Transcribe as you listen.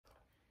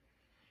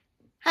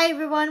Hi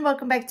everyone,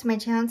 welcome back to my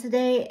channel.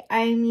 Today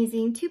I'm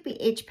using two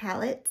BH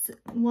palettes.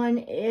 One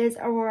is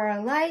Aurora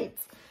Light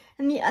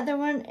and the other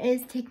one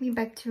is Take Me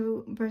Back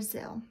to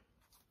Brazil.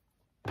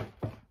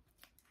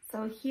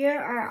 So here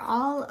are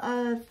all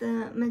of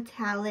the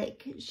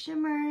metallic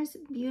shimmers,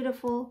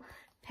 beautiful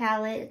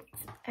palettes.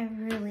 I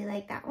really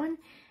like that one.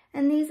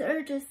 And these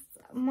are just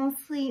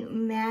mostly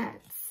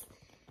mattes,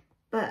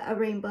 but a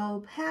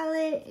rainbow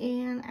palette,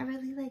 and I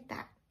really like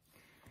that.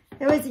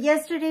 It was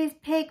yesterday's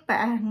pick, but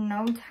I had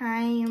no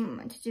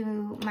time to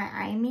do my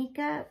eye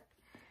makeup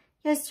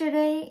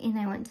yesterday. And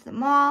I went to the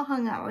mall,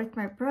 hung out with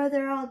my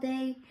brother all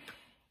day.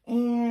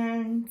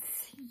 And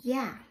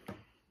yeah,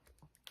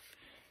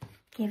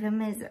 gave him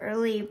his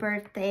early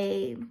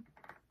birthday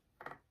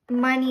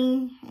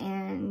money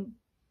and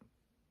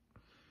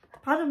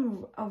bought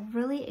him a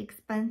really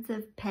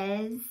expensive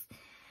Pez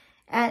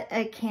at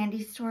a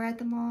candy store at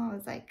the mall. I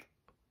was like,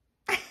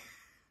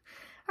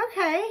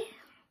 okay.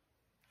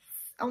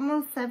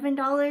 Almost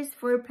 $7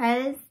 for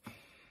Pez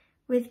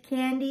with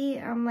candy.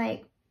 I'm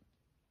like,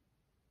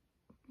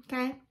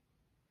 okay,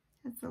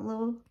 that's a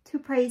little too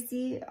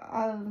pricey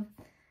of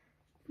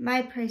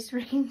my price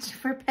range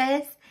for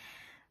Pez,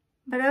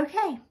 but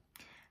okay.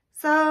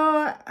 So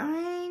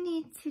I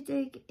need to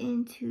dig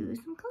into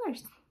some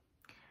colors.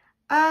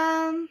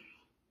 I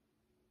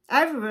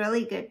have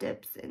really good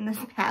dips in this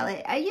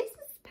palette. I use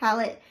this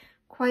palette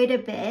quite a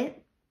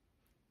bit,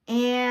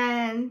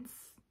 and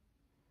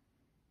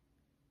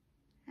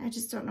I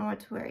just don't know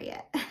what to wear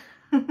yet.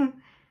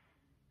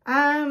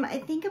 I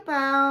think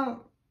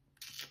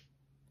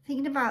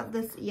thinking about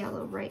this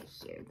yellow right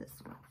here, this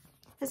one.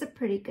 There's a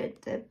pretty good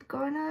dip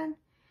going on.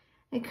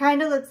 It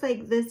kind of looks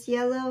like this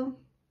yellow,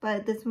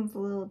 but this one's a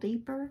little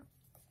deeper.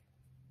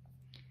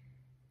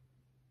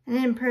 And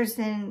in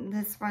person,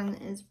 this one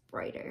is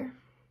brighter.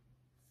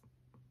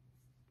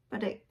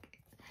 But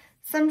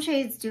some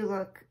shades do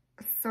look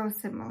so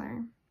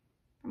similar.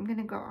 I'm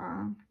gonna go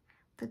on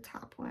the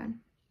top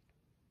one.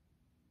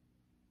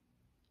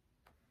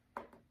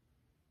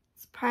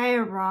 Probably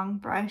a wrong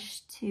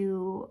brush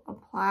to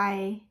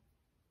apply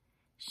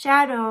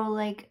shadow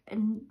like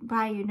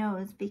by your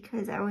nose,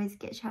 because I always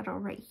get shadow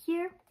right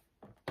here.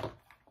 So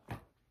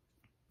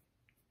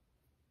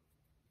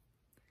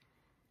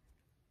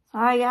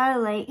I gotta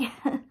like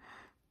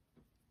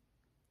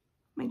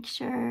make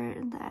sure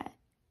that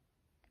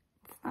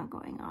it's not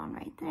going on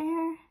right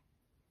there.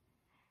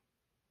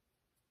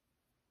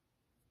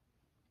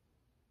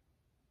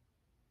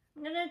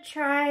 I'm gonna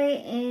try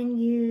and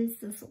use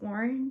this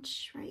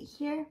orange right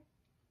here.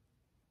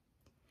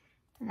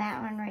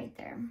 That one right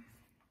there.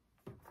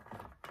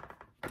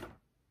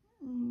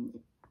 And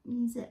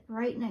use it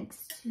right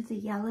next to the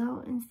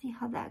yellow and see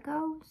how that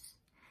goes.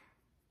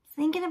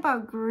 Thinking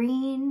about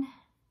green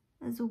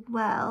as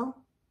well.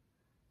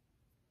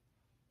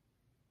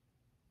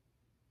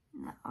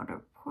 In the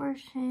outer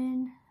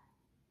portion.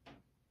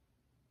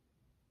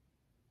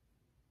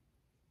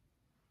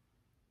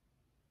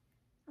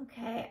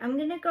 Okay, I'm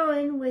gonna go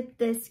in with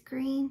this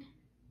green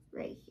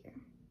right here.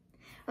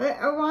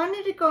 I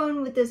wanted to go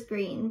in with this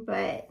green,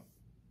 but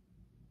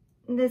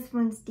this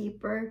one's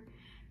deeper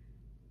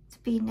to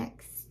be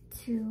next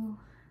to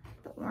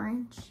the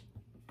orange.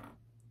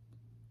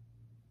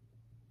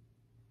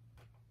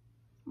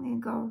 I'm gonna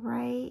go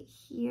right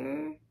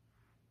here.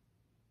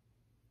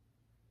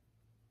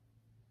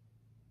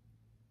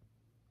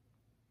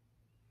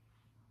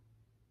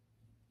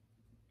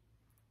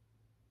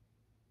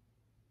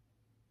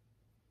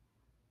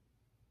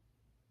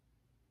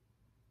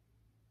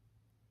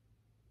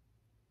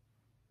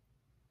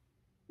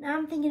 Now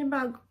I'm thinking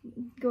about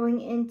going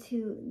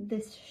into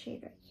this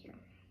shade right here.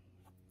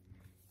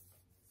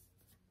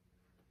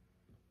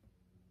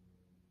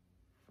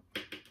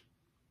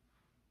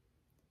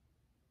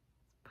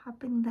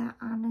 Popping that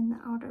on in the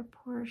outer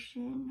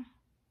portion.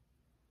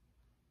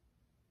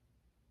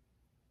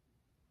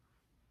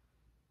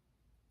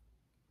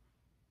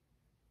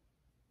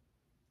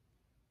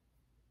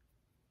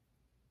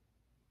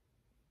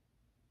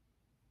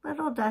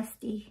 Little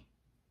dusty.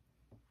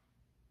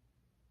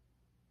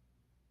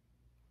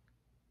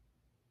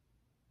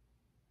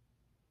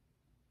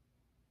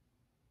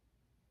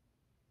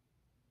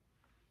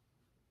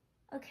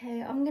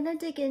 Okay, I'm gonna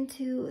dig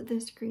into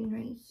this green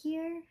right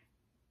here.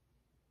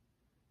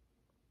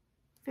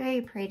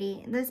 Very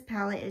pretty. This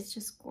palette is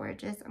just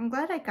gorgeous. I'm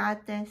glad I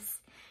got this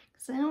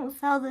because I don't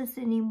sell this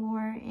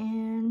anymore,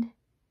 and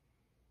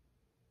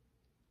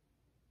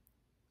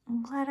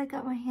I'm glad I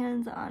got my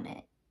hands on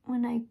it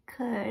when I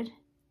could.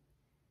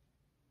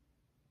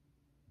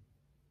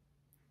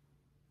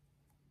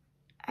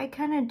 I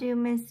kind of do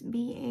miss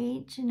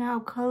BH and how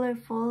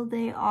colorful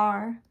they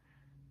are.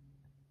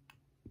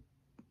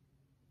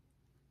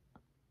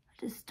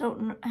 Just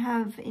don't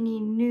have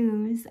any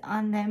news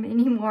on them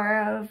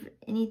anymore of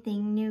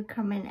anything new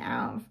coming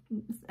out.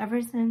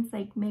 Ever since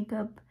like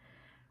Makeup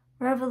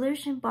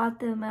Revolution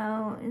bought them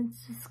out,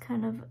 it's just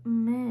kind of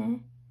meh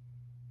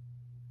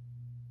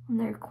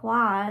They're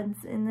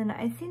quads, and then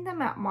I seen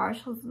them at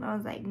Marshall's and I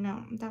was like,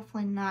 no, I'm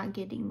definitely not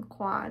getting the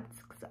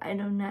quads because I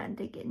do not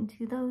dig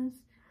into those.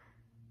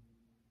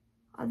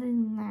 Other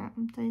than that,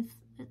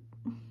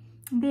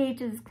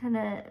 BH is kind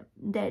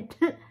of dead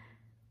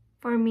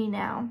for me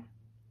now.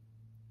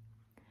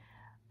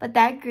 But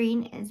that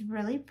green is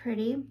really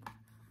pretty.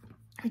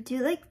 I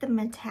do like the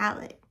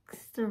metallics.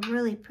 They're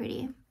really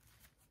pretty.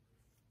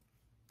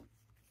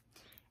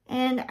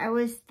 And I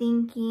was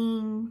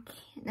thinking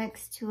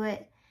next to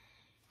it,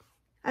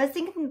 I was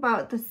thinking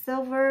about the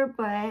silver,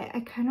 but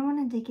I kind of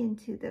want to dig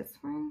into this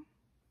one.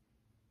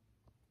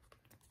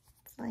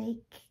 It's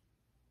like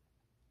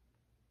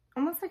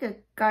almost like a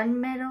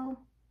gunmetal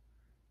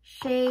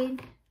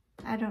shade.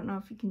 I don't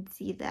know if you can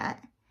see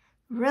that.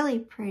 Really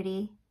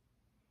pretty.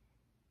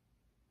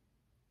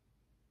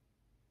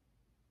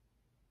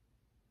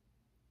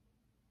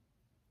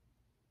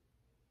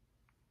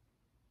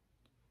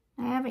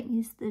 I haven't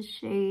used this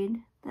shade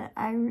that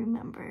I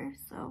remember,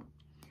 so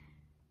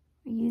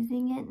we're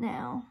using it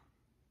now.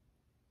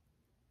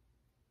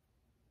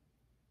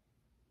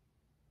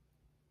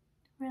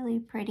 Really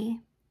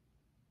pretty.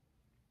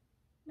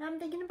 Now I'm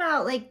thinking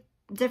about like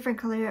different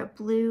color of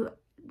blue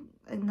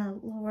in the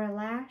lower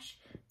lash.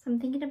 So I'm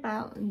thinking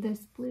about this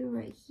blue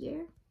right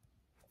here.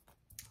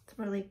 It's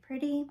really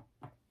pretty.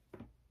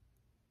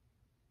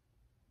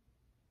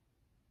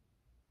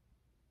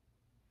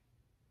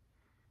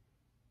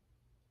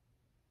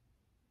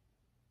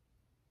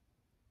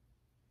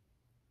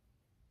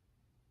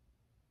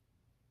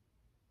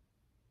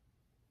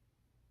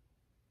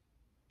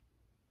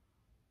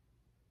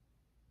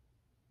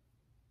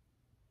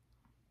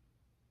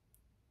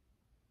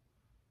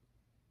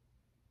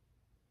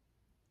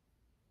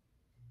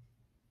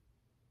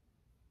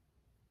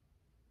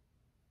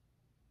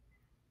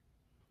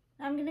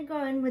 I'm gonna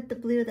go in with the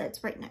blue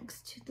that's right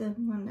next to the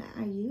one that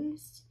I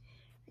used,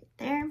 right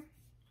there.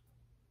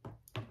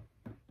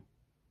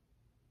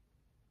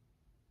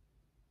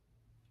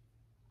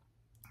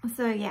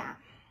 So yeah,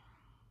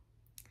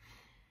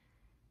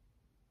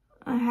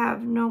 I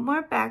have no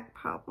more back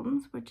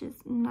problems, which is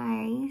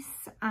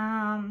nice.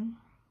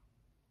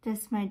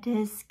 Just my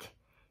disc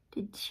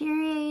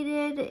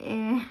deteriorated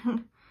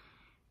and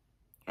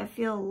I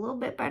feel a little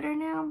bit better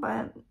now,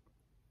 but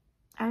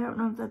I don't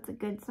know if that's a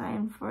good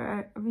sign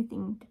for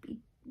everything to be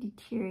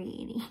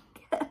deteriorating.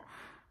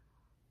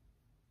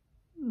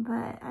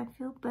 But I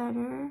feel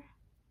better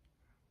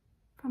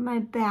from my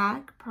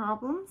back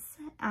problems.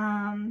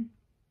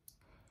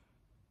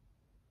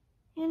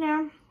 You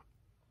know,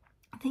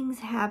 things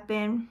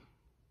happen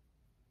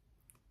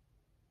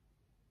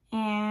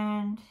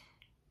and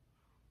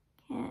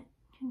can't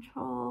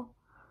control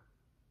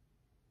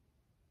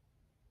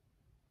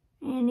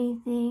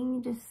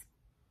anything. Just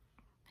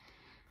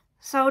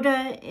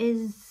soda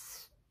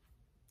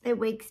it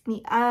wakes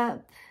me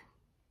up.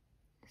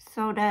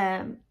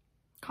 Soda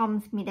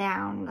calms me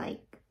down.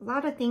 Like a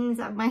lot of things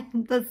that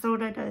the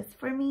soda does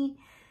for me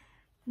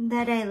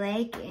that I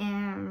like,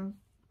 and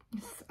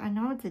I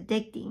know it's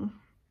addicting.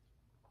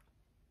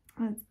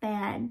 It's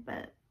bad,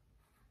 but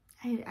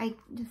I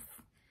just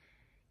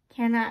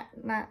cannot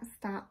not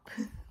stop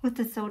with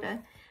the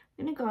soda.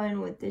 I'm gonna go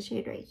in with the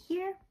shade right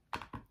here.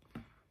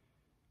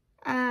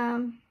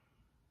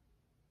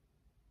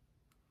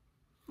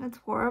 It's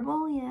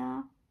horrible,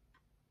 yeah,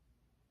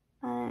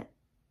 but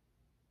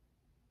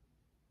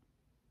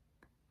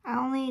I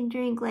only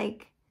drink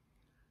like,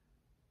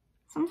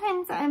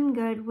 sometimes I'm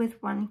good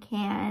with 1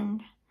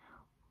 can,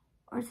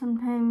 or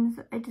sometimes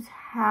I just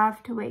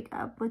have to wake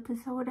up with the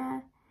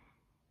soda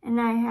and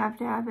I have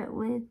to have it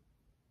with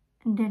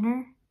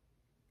dinner.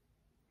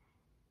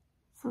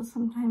 So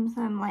sometimes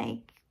I'm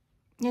like,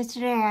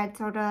 yesterday I had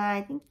soda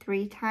I think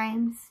 3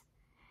 times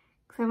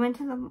because I went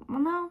to the, well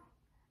no,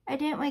 I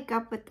didn't wake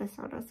up with the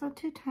soda, so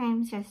 2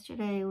 times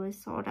yesterday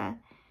was soda.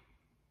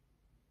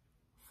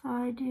 So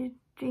I do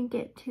drink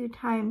it 2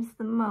 times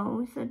the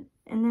most, and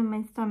then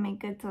my stomach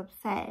gets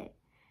upset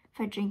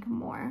if I drink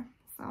more.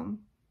 So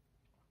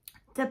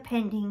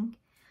depending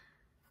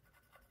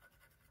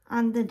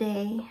on the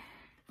day,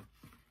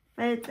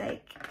 but it's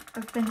like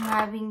I've been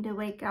having to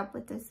wake up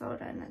with the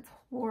soda and it's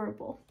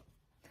horrible.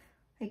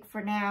 Like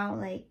for now,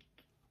 like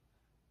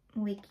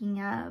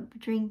waking up,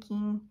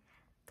 drinking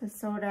the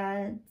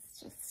soda, it's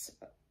just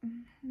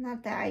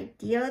not the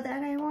idea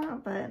that I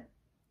want, but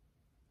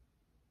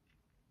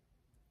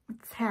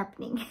it's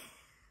happening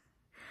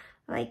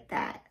like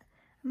that.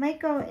 I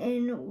might go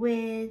in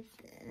with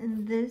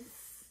this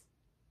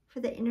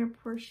for the inner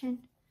portion.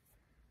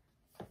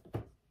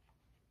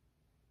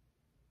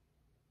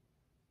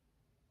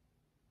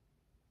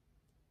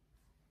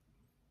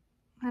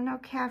 I know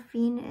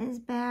caffeine is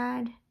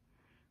bad.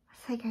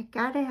 It's like I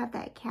gotta have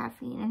that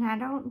caffeine, and I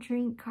don't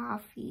drink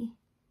coffee.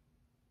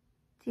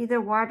 It's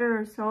either water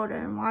or soda,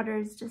 and water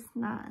is just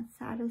not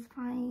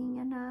satisfying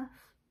enough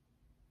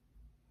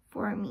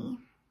for me.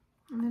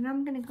 And then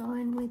I'm gonna go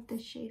in with the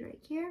shade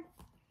right here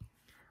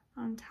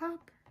on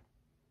top.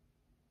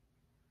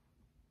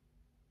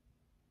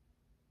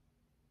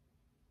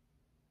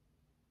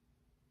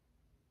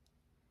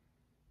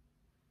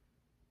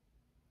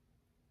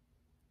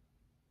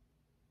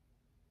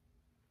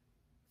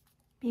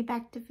 be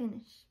back to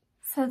finish.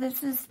 So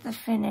this is the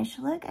finished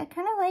look. I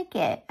kind of like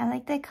it. I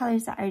like the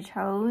colors that I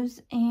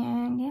chose,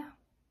 and yeah.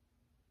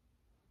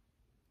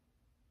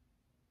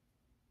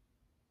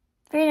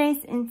 Very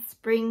nice in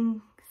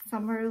spring,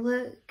 summer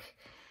look.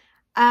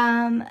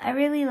 I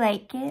really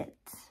like it.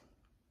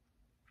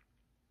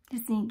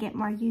 Just need to get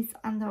more use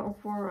on the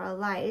Aurora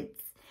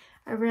lights.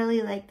 I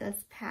really like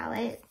this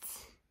palette.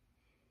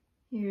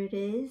 Here it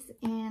is.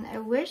 And I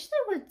wish they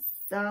would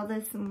sell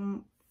this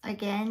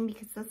again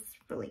because this is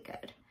really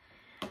good.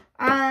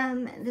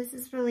 This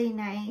is really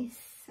nice.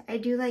 I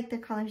do like the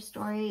color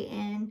story,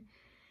 and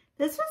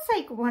this was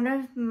like one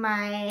of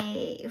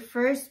my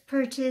first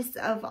purchase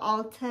of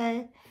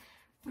Ulta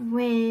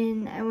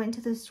when I went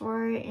to the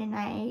store and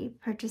I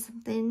purchased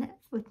something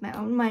with my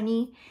own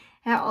money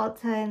at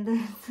Ulta, and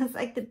this is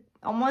like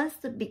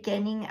almost the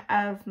beginning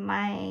of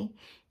my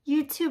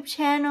YouTube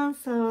channel.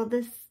 So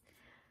this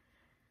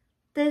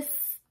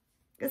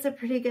is a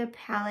pretty good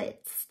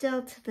palette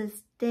still to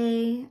this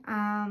day.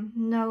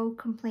 No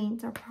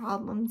complaints or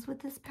problems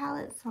with this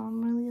palette, so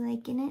I'm really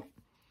liking it.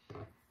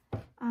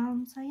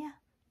 So yeah,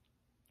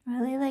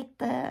 really like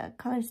the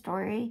color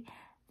story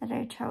that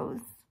I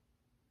chose.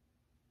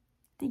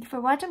 Thank you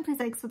for watching. Please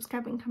like,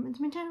 subscribe, and comment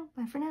to my channel.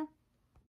 Bye for now.